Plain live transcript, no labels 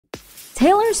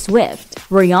Taylor Swift,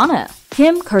 Rihanna,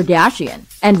 Kim Kardashian,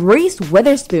 and Reese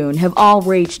Witherspoon have all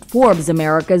reached Forbes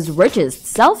America's Richest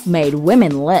Self-Made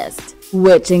Women list,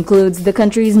 which includes the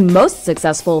country's most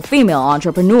successful female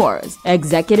entrepreneurs,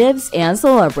 executives, and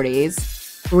celebrities.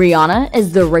 Rihanna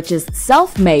is the richest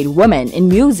self-made woman in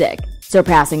music,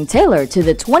 surpassing Taylor to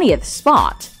the 20th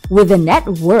spot, with a net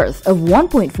worth of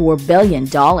 $1.4 billion.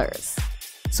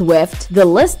 Swift, the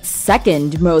list's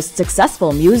second most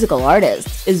successful musical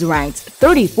artist, is ranked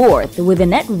 34th with a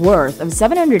net worth of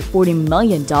 $740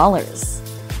 million.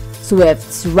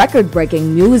 Swift's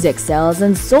record-breaking music sales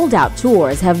and sold-out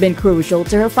tours have been crucial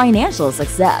to her financial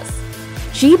success.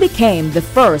 She became the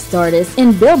first artist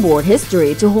in Billboard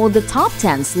history to hold the top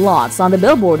 10 slots on the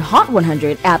Billboard Hot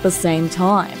 100 at the same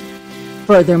time.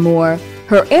 Furthermore,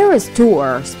 her Eras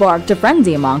tour sparked a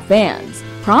frenzy among fans,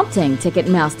 prompting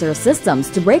Ticketmaster systems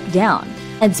to break down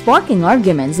and sparking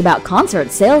arguments about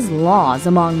concert sales laws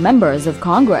among members of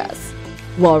Congress.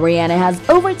 While Rihanna has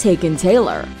overtaken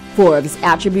Taylor, Forbes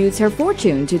attributes her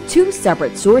fortune to two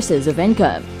separate sources of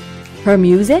income: her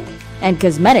music and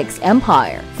cosmetics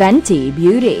empire, Fenty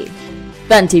Beauty.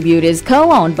 Fenty Beauty is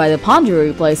co-owned by the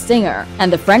Pondicherry Place singer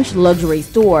and the French luxury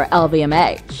store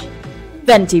LVMH.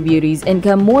 Fenty Beauty's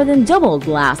income more than doubled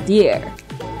last year.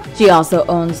 She also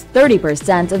owns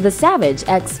 30% of the Savage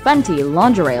x Fenty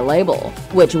lingerie label,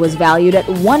 which was valued at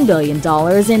 $1 billion in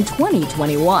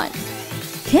 2021.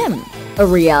 Kim, a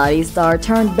reality star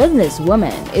turned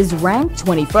businesswoman, is ranked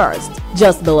 21st,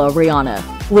 just below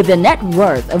Rihanna, with a net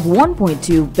worth of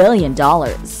 $1.2 billion.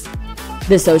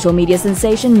 The social media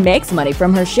sensation makes money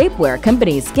from her shapewear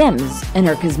company Skims and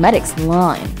her cosmetics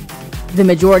line. The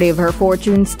majority of her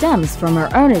fortune stems from her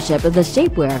ownership of the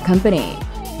shapewear company.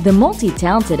 The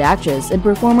multi-talented actress and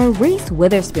performer Reese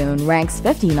Witherspoon ranks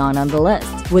 59 on the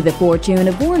list, with a fortune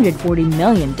of $440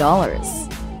 million.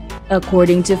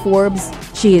 According to Forbes,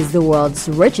 she is the world's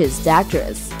richest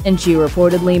actress, and she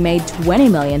reportedly made $20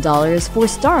 million for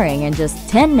starring in just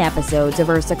 10 episodes of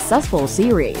her successful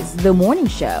series, The Morning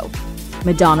Show.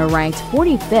 Madonna ranked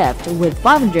 45th with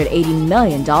 $580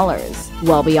 million,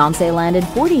 while Beyoncé landed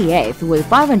 48th with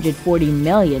 $540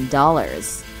 million.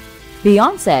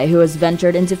 Beyoncé, who has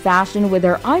ventured into fashion with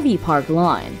her Ivy Park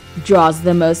line, draws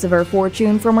the most of her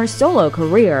fortune from her solo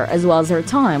career as well as her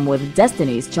time with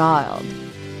Destiny's Child.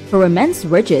 Her immense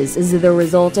riches is the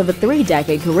result of a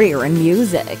 3-decade career in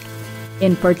music.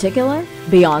 In particular,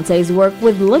 Beyoncé's work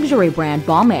with luxury brand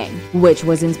Balmain, which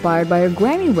was inspired by her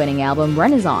Grammy-winning album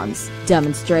Renaissance,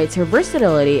 demonstrates her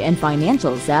versatility and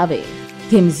financial savvy.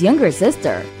 Kim's younger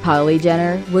sister, Kylie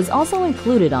Jenner, was also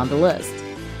included on the list.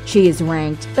 She is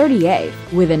ranked 38th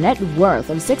with a net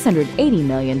worth of $680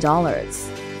 million.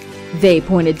 They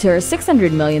pointed to her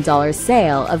 $600 million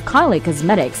sale of Kylie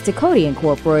Cosmetics to Coty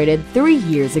Incorporated 3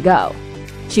 years ago.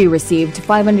 She received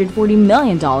 $540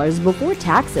 million before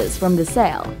taxes from the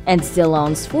sale and still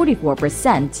owns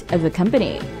 44% of the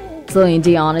company. Celine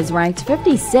Dion is ranked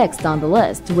 56th on the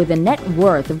list with a net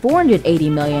worth of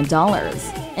 $480 million,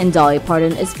 and Dolly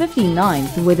Parton is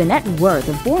 59th with a net worth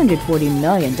of $440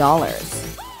 million.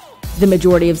 The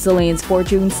majority of Celine's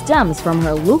fortune stems from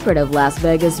her lucrative Las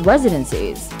Vegas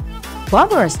residencies.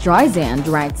 Barbra Streisand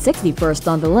ranked 61st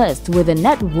on the list with a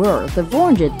net worth of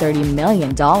 $430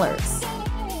 million.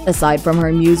 Aside from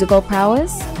her musical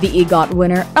prowess, the EGOT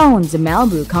winner owns a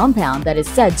Malibu compound that is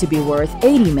said to be worth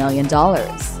 $80 million.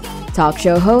 Talk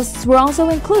show hosts were also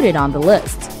included on the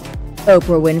list.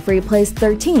 Oprah Winfrey placed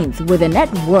 13th with a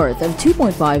net worth of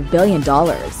 $2.5 billion,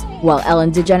 while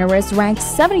Ellen DeGeneres ranked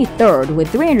 73rd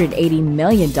with $380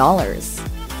 million.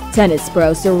 Tennis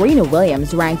pro Serena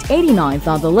Williams ranked 89th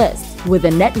on the list with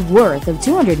a net worth of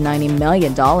 $290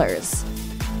 million.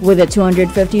 With a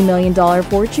 $250 million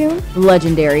fortune,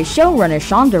 legendary showrunner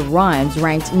Shonda Rhimes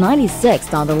ranked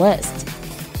 96th on the list.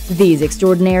 These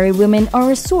extraordinary women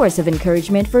are a source of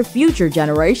encouragement for future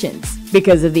generations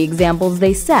because of the examples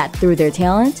they set through their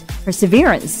talent,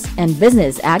 perseverance, and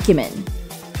business acumen.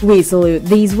 We salute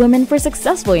these women for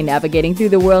successfully navigating through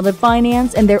the world of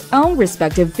finance in their own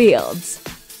respective fields.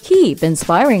 Keep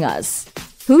inspiring us.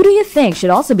 Who do you think should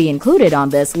also be included on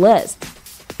this list?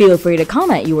 Feel free to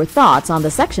comment your thoughts on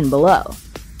the section below.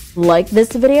 Like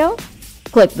this video?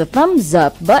 Click the thumbs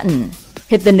up button.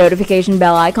 Hit the notification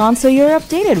bell icon so you're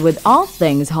updated with all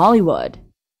things Hollywood.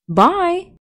 Bye!